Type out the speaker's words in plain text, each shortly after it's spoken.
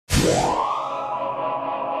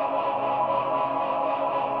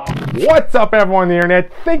What's up everyone on the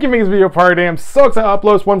internet? Thank you for making this video part today. I'm so excited to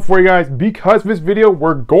upload this one for you guys because this video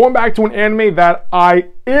we're going back to an anime that I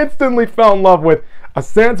instantly fell in love with,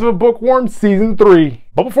 Ascendance of a Bookworm Season 3.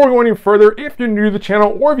 But before we go any further, if you're new to the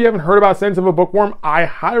channel or if you haven't heard about Ascendance of a Bookworm, I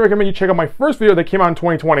highly recommend you check out my first video that came out in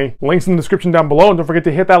 2020. Links in the description down below, and don't forget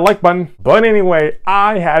to hit that like button. But anyway,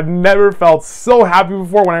 I had never felt so happy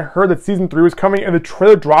before when I heard that Season 3 was coming and the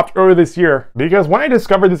trailer dropped earlier this year. Because when I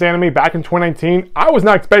discovered this anime back in 2019, I was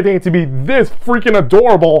not expecting it to be this freaking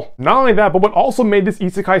adorable. Not only that, but what also made this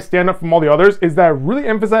isekai stand up from all the others is that it really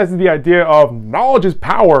emphasizes the idea of knowledge is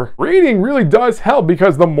power. Reading really does help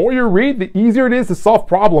because the more you read, the easier it is to solve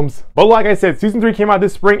problems. But like I said, Season 3 came out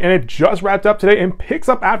this spring and it just wrapped up today and picks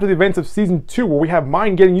up after the events of Season 2, where we have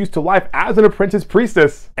Mine getting used to life as an apprentice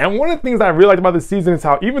priestess. And one of the things that I really liked about this season is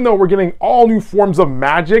how even though we're getting all new forms of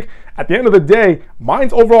magic, at the end of the day,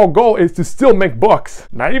 Mine's overall goal is to still make books.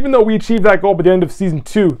 Now, even though we achieved that goal by the end of Season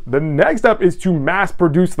 2, the next step is to mass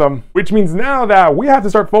produce them, which means now that we have to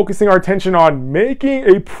start focusing our attention on making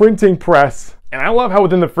a printing press. And I love how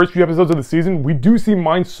within the first few episodes of the season, we do see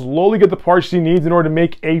Mine slowly get the parts she needs in order to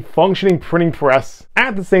make a functioning printing press.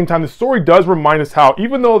 At the same time, the story does remind us how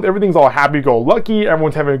even though everything's all happy-go-lucky,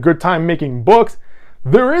 everyone's having a good time making books,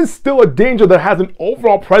 there is still a danger that has an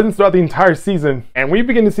overall presence throughout the entire season. And we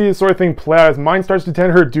begin to see this sort of thing play out as Mine starts to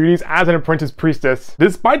tend her duties as an apprentice priestess.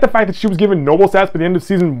 Despite the fact that she was given noble status by the end of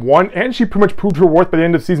Season 1 and she pretty much proved her worth by the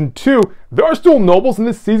end of Season 2, there are still nobles in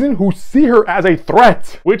this season who see her as a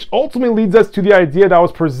threat, which ultimately leads us to the idea that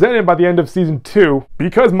was presented by the end of Season 2.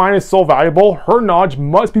 Because Mine is so valuable, her knowledge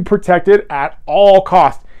must be protected at all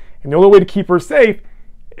costs. And the only way to keep her safe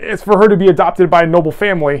is for her to be adopted by a noble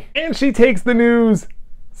family. And she takes the news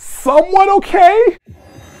somewhat okay?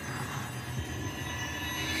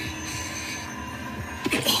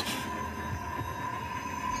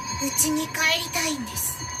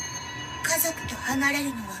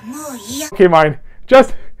 Okay, Mine,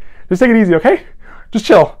 just take it easy, okay? Just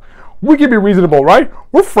chill. We can be reasonable, right?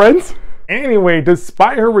 We're friends. Anyway,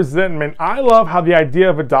 despite her resentment, I love how the idea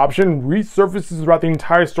of adoption resurfaces throughout the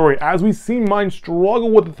entire story as we see Mine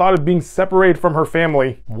struggle with the thought of being separated from her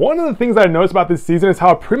family. One of the things that I noticed about this season is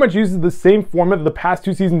how it pretty much uses the same format that the past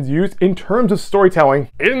two seasons used in terms of storytelling.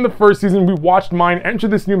 In the first season, we watched Mine enter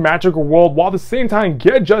this new magical world while at the same time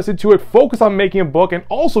get adjusted to it, focus on making a book, and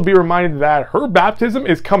also be reminded that her baptism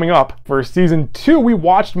is coming up. For Season 2, we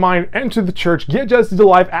watched Mine enter the church, get adjusted to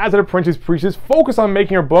life as an apprentice priestess, focus on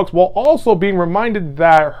making her books, while also being reminded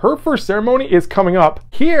that her first ceremony is coming up.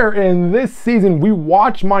 Here in this season, we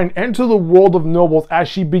watch Mine enter the world of nobles as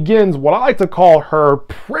she begins what I like to call her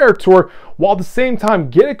prayer tour, while at the same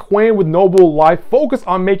time get acquainted with noble life, focus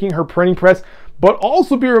on making her printing press, but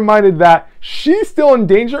also be reminded that she's still in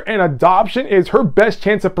danger and adoption is her best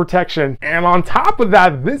chance of protection. And on top of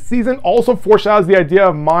that, this season also foreshadows the idea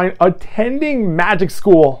of Mine attending magic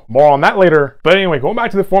school. More on that later. But anyway, going back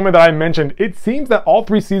to the format that I mentioned, it seems that all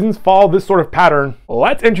three seasons follow this sort of pattern.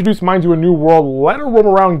 Let's introduce Mine to a new world, let her roam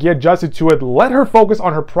around, get adjusted to it, let her focus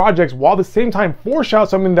on her projects while at the same time foreshadow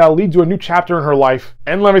something that'll lead to a new chapter in her life.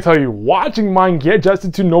 And let me tell you, watching Mine get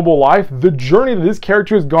adjusted to noble life, the journey that this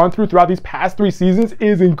character has gone through throughout these past 3 seasons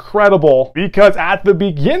is incredible. Because at the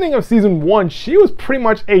beginning of Season 1, she was pretty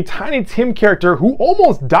much a Tiny Tim character who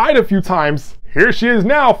almost died a few times. Here she is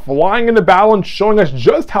now, flying into battle and showing us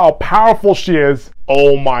just how powerful she is.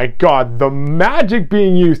 Oh my god, the magic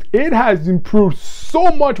being used, it has improved so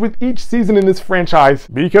much with each season in this franchise.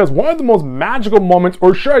 Because one of the most magical moments,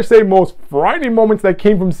 or should I say most frightening moments that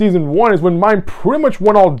came from Season 1 is when Mine pretty much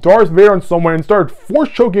went all Darth Vader on someone and started force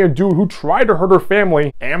choking a dude who tried to hurt her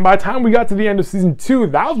family. And by the time we got to the end of Season 2,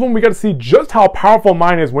 that was when we got to see just how powerful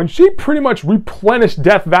Mine is, when she pretty much replenished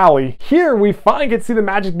Death Valley. Here, we finally get to see the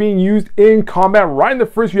magic being used in combat right in the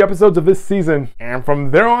first few episodes of this season. And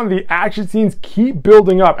from there on, the action scenes keep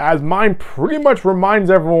building up as Mine pretty much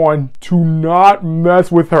reminds everyone to not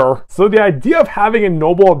mess with her. So the idea of having a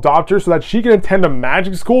noble adopt her so that she can attend a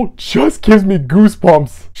magic school just gives me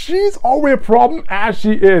goosebumps. She's already a problem as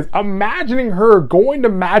she is. Imagining her going to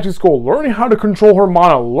magic school, learning how to control her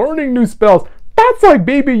mana, learning new spells, that's like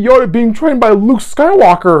Baby Yoda being trained by Luke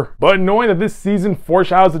Skywalker. But knowing that this season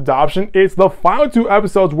foreshadows adoption, it's the final 2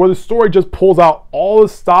 episodes where the story just pulls out all the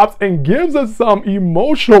stops and gives us some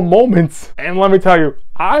emotional moments. And let me tell you,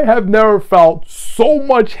 I have never felt so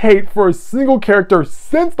much hate for a single character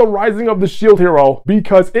since the Rising of the Shield Hero,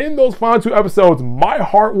 because in those final 2 episodes, my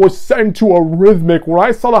heart was set into a rhythmic when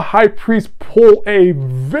I saw the High Priest pull a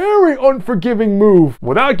very unforgiving move.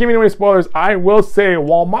 Without giving away spoilers, I will say,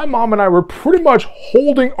 while my mom and I were pretty much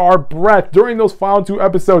holding our breath during those final 2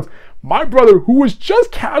 episodes, my brother, who was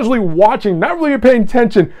just casually watching, not really paying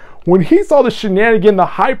attention, when he saw the shenanigan the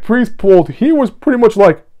High Priest pulled, he was pretty much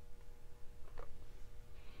like,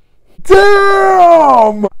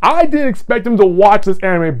 damn! I didn't expect him to watch this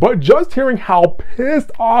anime, but just hearing how pissed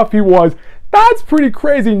off he was, that's pretty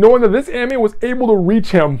crazy, knowing that this anime was able to reach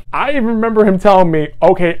him. I even remember him telling me,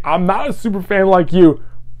 okay, I'm not a super fan like you,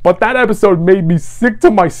 but that episode made me sick to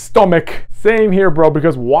my stomach. Same here, bro,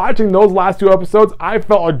 because watching those last 2 episodes, I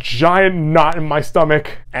felt a giant knot in my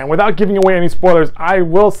stomach. And without giving away any spoilers, I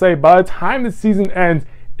will say by the time the season ends,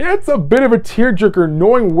 it's a bit of a tearjerker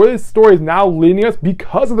knowing where this story is now leading us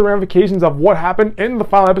because of the ramifications of what happened in the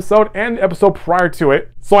final episode and the episode prior to it.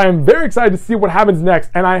 So I am very excited to see what happens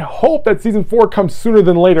next, and I hope that season 4 comes sooner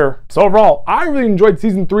than later. So overall, I really enjoyed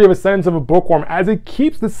season 3 of Ascendance of a Bookworm, as it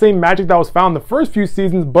keeps the same magic that was found in the first few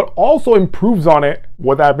seasons, but also improves on it.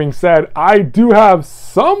 With that being said, I do have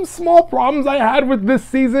some small problems I had with this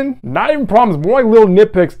season. Not even problems, more like little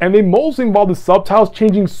nitpicks, and they mostly involve the subtitles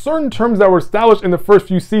changing certain terms that were established in the first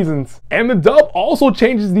few seasons. And the dub also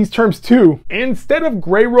changes these terms too. Instead of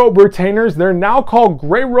Grey Robe retainers, they're now called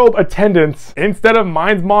Grey Robe attendants. Instead of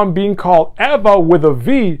Mind's mom being called Eva with a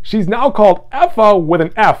V, she's now called Effa with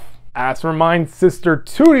an F. As for Mind's sister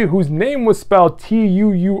Turi, whose name was spelled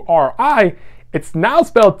T-U-U-R-I, it's now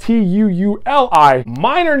spelled T-U-U-L-I.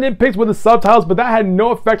 Minor nitpicks with the subtitles, but that had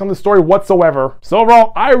no effect on the story whatsoever. So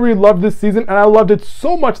overall, I really loved this season, and I loved it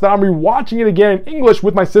so much that I'm rewatching it again in English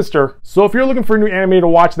with my sister. So if you're looking for a new anime to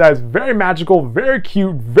watch that is very magical, very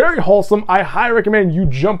cute, very wholesome, I highly recommend you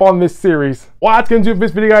jump on this series. Well, that's gonna do it for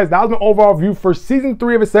this video, guys. That was my overall review for season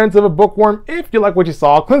 3 of Ascendance of a Bookworm. If you like what you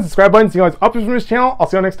saw, click the subscribe button so you guys updates from this channel. I'll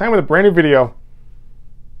see you next time with a brand new video.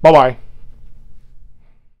 Bye-bye.